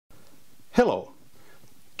Hello!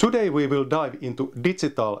 Today we will dive into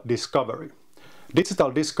digital discovery. Digital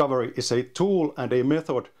discovery is a tool and a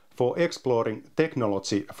method for exploring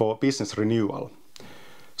technology for business renewal.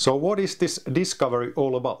 So what is this discovery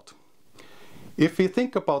all about? If we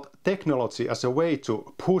think about technology as a way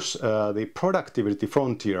to push the productivity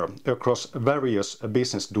frontier across various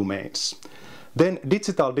business domains, then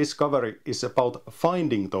digital discovery is about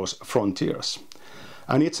finding those frontiers.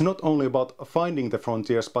 And it's not only about finding the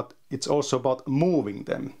frontiers, but it's also about moving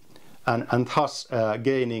them and thus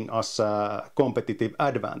gaining us competitive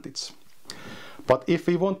advantage. But if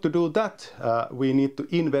we want to do that, we need to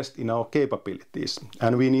invest in our capabilities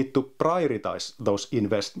and we need to prioritize those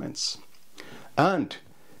investments. And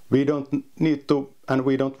we don't need to and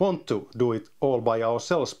we don't want to do it all by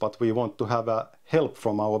ourselves, but we want to have help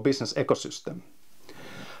from our business ecosystem.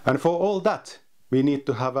 And for all that, we need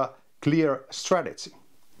to have a clear strategy.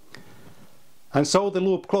 And so the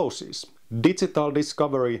loop closes. Digital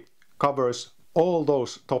discovery covers all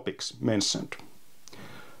those topics mentioned.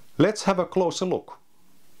 Let's have a closer look.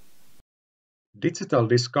 Digital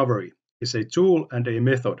discovery is a tool and a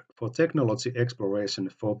method for technology exploration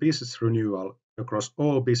for business renewal across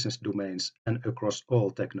all business domains and across all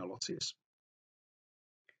technologies.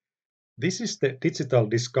 This is the digital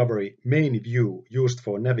discovery main view used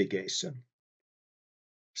for navigation.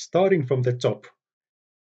 Starting from the top,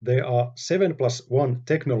 there are 7+1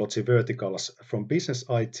 technology verticals from business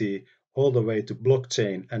IT all the way to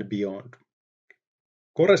blockchain and beyond.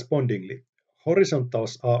 Correspondingly,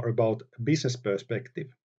 horizontals are about business perspective.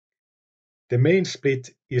 The main split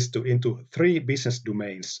is into 3 business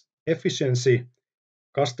domains: efficiency,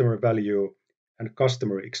 customer value, and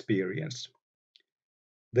customer experience.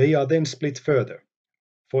 They are then split further.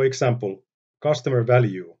 For example, customer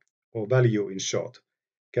value, or value in short,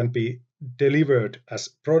 can be delivered as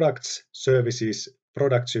products, services,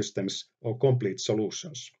 product systems, or complete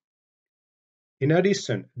solutions. In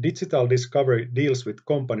addition, digital discovery deals with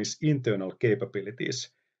companies' internal capabilities,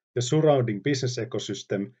 the surrounding business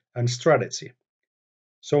ecosystem, and strategy,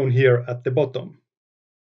 shown here at the bottom.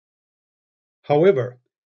 However,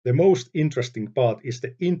 the most interesting part is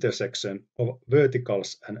the intersection of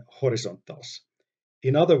verticals and horizontals.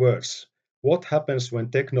 In other words, what happens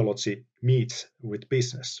when technology meets with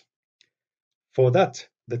business? For that,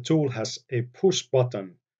 the tool has a push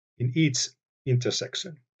button in each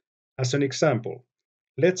intersection. As an example,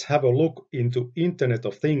 let's have a look into Internet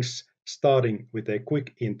of Things, starting with a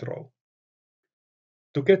quick intro.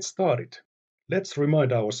 To get started, let's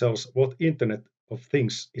remind ourselves what Internet of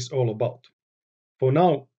Things is all about. For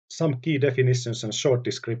now, some key definitions and short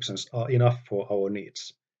descriptions are enough for our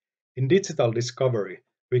needs. In digital discovery,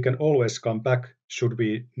 we can always come back should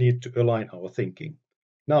we need to align our thinking.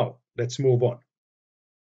 Now, let's move on.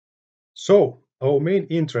 So, our main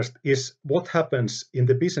interest is what happens in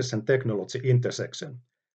the business and technology intersection.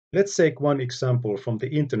 Let's take one example from the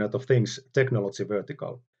Internet of Things technology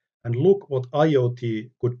vertical and look what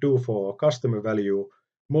IoT could do for our customer value,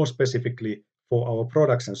 more specifically for our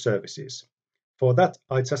products and services. For that,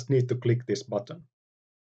 I just need to click this button.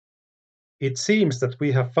 It seems that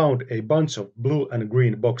we have found a bunch of blue and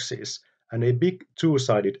green boxes and a big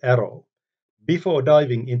two-sided arrow. Before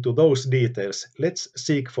diving into those details, let's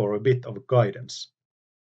seek for a bit of guidance.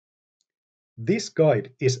 This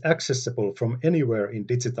guide is accessible from anywhere in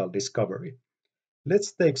digital discovery.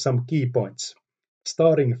 Let's take some key points,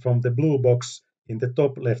 starting from the blue box in the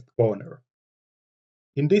top left corner.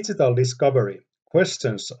 In digital discovery,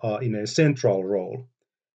 questions are in a central role.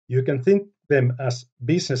 You can think them as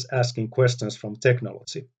business asking questions from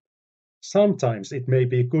technology. Sometimes it may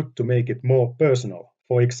be good to make it more personal.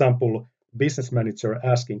 For example, business manager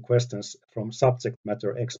asking questions from subject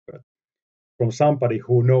matter expert, from somebody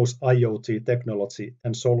who knows IoT technology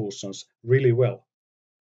and solutions really well.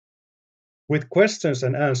 With questions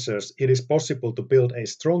and answers, it is possible to build a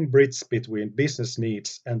strong bridge between business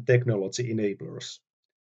needs and technology enablers.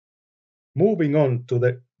 Moving on to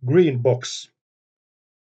the green box.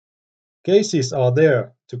 Cases are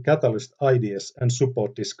there to catalyze ideas and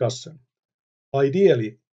support discussion.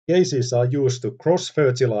 Ideally, cases are used to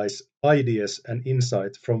cross-fertilize ideas and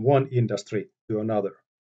insight from one industry to another.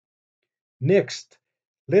 Next,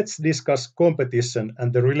 let's discuss competition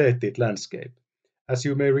and the related landscape. As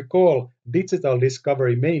you may recall, digital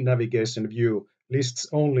discovery main navigation view lists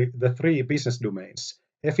only the 3 business domains: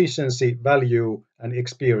 efficiency, value, and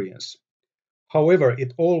experience. However,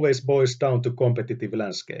 it always boils down to competitive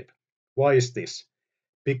landscape. Why is this?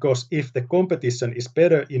 Because if the competition is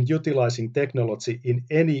better in utilizing technology in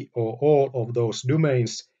any or all of those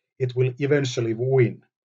domains, it will eventually win.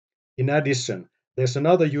 In addition, there's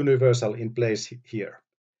another universal in place here.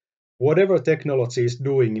 Whatever technology is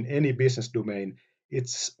doing in any business domain,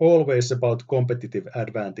 it's always about competitive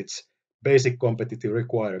advantage, basic competitive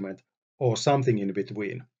requirement, or something in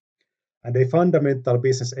between. And a fundamental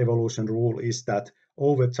business evolution rule is that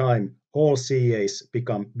over time, all CAs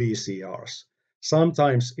become BCRs.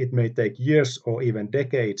 Sometimes it may take years or even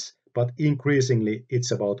decades, but increasingly it's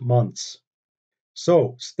about months.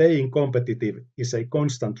 So, staying competitive is a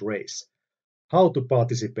constant race. How to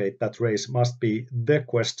participate that race must be the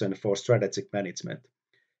question for strategic management.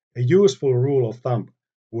 A useful rule of thumb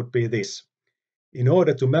would be this. In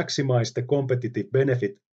order to maximize the competitive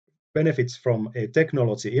benefits from a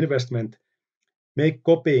technology investment, make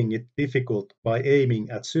copying it difficult by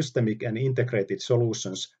aiming at systemic and integrated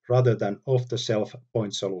solutions rather than off-the-shelf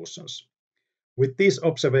point solutions. With these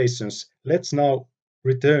observations, let's now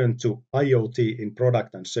return to IoT in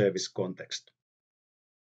product and service context.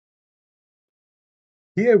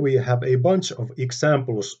 Here we have a bunch of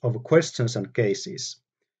examples of questions and cases.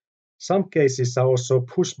 Some cases are also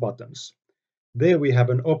push buttons. There we have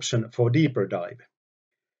an option for deeper dive.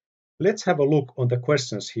 Let's have a look on the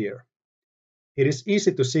questions here. It is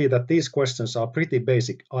easy to see that these questions are pretty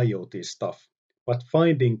basic IoT stuff, but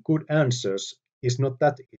finding good answers is not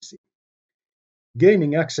that easy.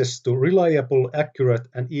 Gaining access to reliable, accurate,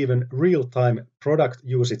 and even real-time product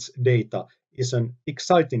usage data is an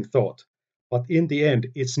exciting thought, but in the end,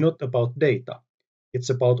 it's not about data. It's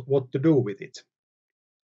about what to do with it.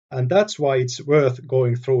 And that's why it's worth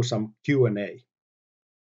going through some Q&A.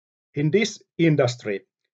 In this industry,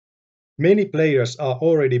 many players are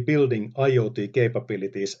already building IoT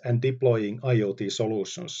capabilities and deploying IoT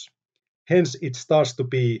solutions. Hence, it starts to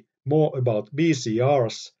be more about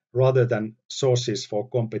BCRs rather than sources for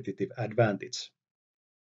competitive advantage.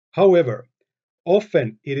 However,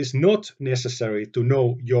 often it is not necessary to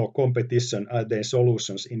know your competition and their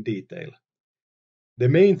solutions in detail. The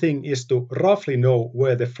main thing is to roughly know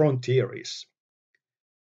where the frontier is.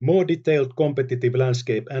 More detailed competitive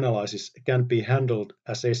landscape analysis can be handled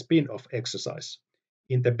as a spin-off exercise.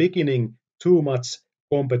 In the beginning, too much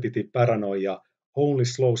competitive paranoia only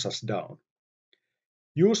slows us down.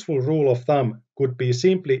 Useful rule of thumb could be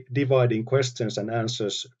simply dividing questions and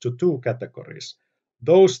answers to two categories: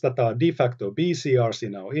 those that are de facto BCRs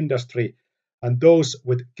in our industry and those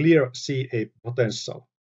with clear CA potential.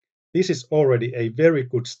 This is already a very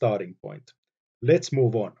good starting point. Let's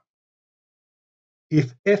move on.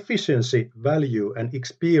 If efficiency, value, and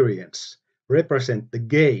experience represent the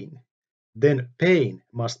gain, then pain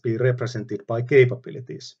must be represented by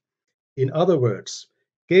capabilities. In other words,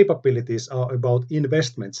 capabilities are about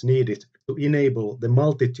investments needed to enable the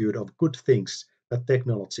multitude of good things that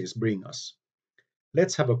technologies bring us.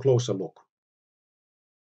 Let's have a closer look.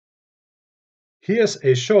 Here's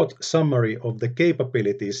a short summary of the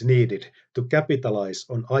capabilities needed to capitalize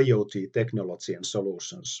on IoT technology and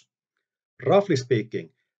solutions. Roughly speaking,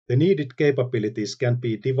 the needed capabilities can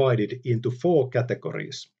be divided into four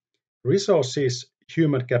categories: resources,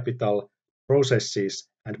 human capital, processes,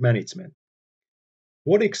 and management.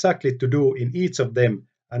 What exactly to do in each of them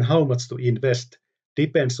and how much to invest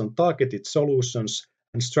depends on targeted solutions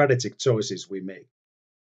and strategic choices we make.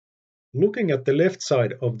 Looking at the left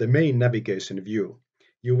side of the main navigation view,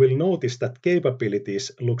 you will notice that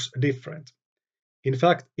capabilities looks different. In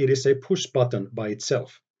fact, it is a push button by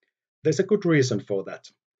itself. There's a good reason for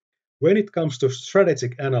that. When it comes to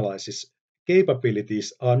strategic analysis,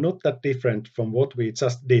 capabilities are not that different from what we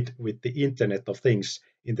just did with the Internet of Things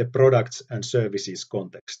in the products and services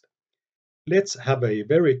context. Let's have a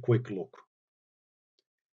very quick look.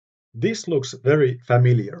 This looks very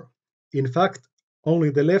familiar. In fact,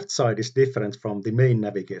 only the left side is different from the main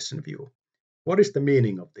navigation view. What is the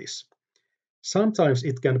meaning of this? Sometimes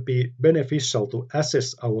it can be beneficial to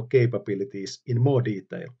assess our capabilities in more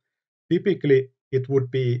detail. Typically, it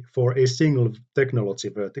would be for a single technology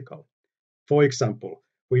vertical. For example,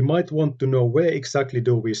 we might want to know where exactly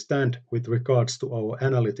do we stand with regards to our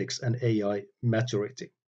analytics and AI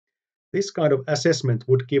maturity. This kind of assessment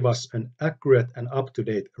would give us an accurate and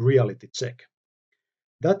up-to-date reality check.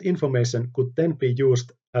 That information could then be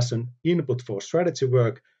used as an input for strategy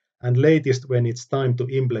work and latest when it's time to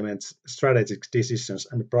implement strategic decisions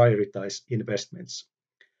and prioritize investments.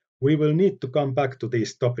 We will need to come back to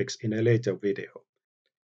these topics in a later video.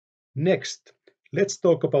 Next, let's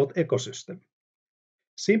talk about ecosystem.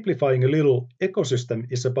 Simplifying a little, ecosystem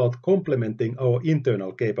is about complementing our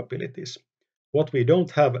internal capabilities. What we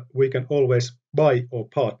don't have, we can always buy or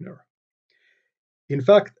partner. In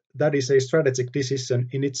fact, that is a strategic decision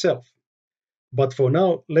in itself. But for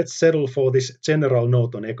now, let's settle for this general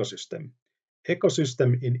note on ecosystem.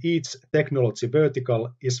 Ecosystem in each technology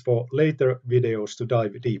vertical is for later videos to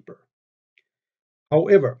dive deeper.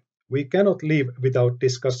 However, we cannot leave without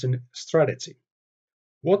discussing strategy.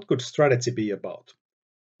 What could strategy be about?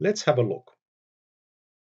 Let's have a look.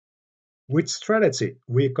 With strategy,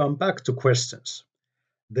 we come back to questions.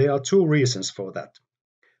 There are two reasons for that.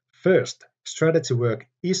 First, strategy work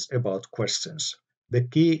is about questions. The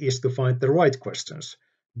key is to find the right questions.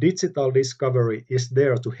 Digital discovery is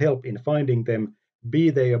there to help in finding them,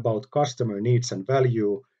 be they about customer needs and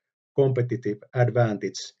value, competitive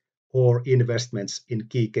advantage, or investments in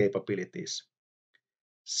key capabilities.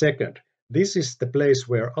 Second, this is the place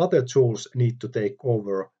where other tools need to take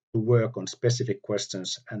over to work on specific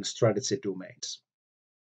questions and strategy domains.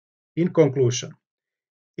 In conclusion,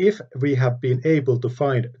 if we have been able to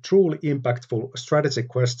find truly impactful strategic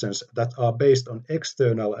questions that are based on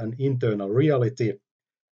external and internal reality,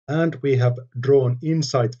 and we have drawn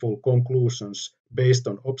insightful conclusions based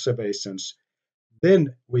on observations,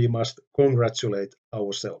 then we must congratulate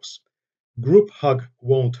ourselves. Group hug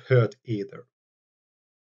won't hurt either.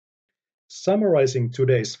 Summarizing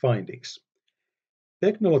today's findings,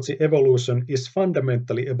 technology evolution is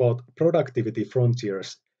fundamentally about productivity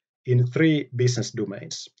frontiers in three business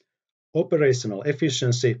domains: operational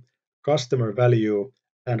efficiency, customer value,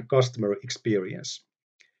 and customer experience.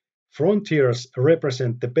 Frontiers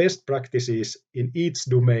represent the best practices in each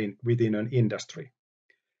domain within an industry.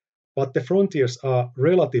 But the frontiers are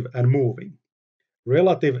relative and moving.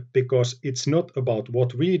 Relative because it's not about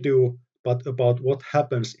what we do, but about what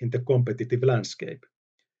happens in the competitive landscape.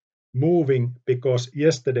 Moving because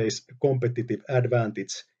yesterday's competitive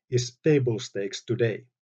advantage is table stakes today.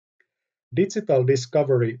 Digital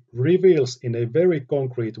discovery reveals in a very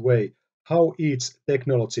concrete way how each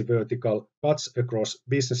technology vertical cuts across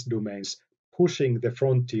business domains, pushing the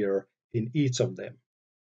frontier in each of them.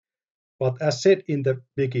 But as said in the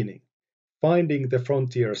beginning, finding the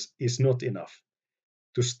frontiers is not enough.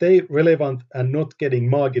 To stay relevant and not getting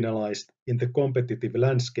marginalized in the competitive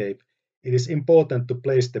landscape, it is important to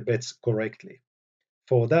place the bets correctly.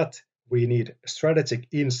 For that, we need strategic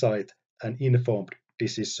insight and informed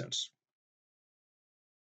decisions.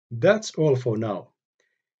 That's all for now.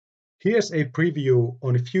 Here's a preview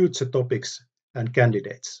on future topics and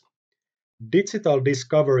candidates. Digital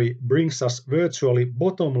discovery brings us virtually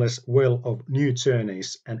bottomless well of new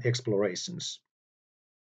journeys and explorations.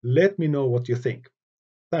 Let me know what you think.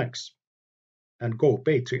 Thanks, and go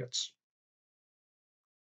Patriots!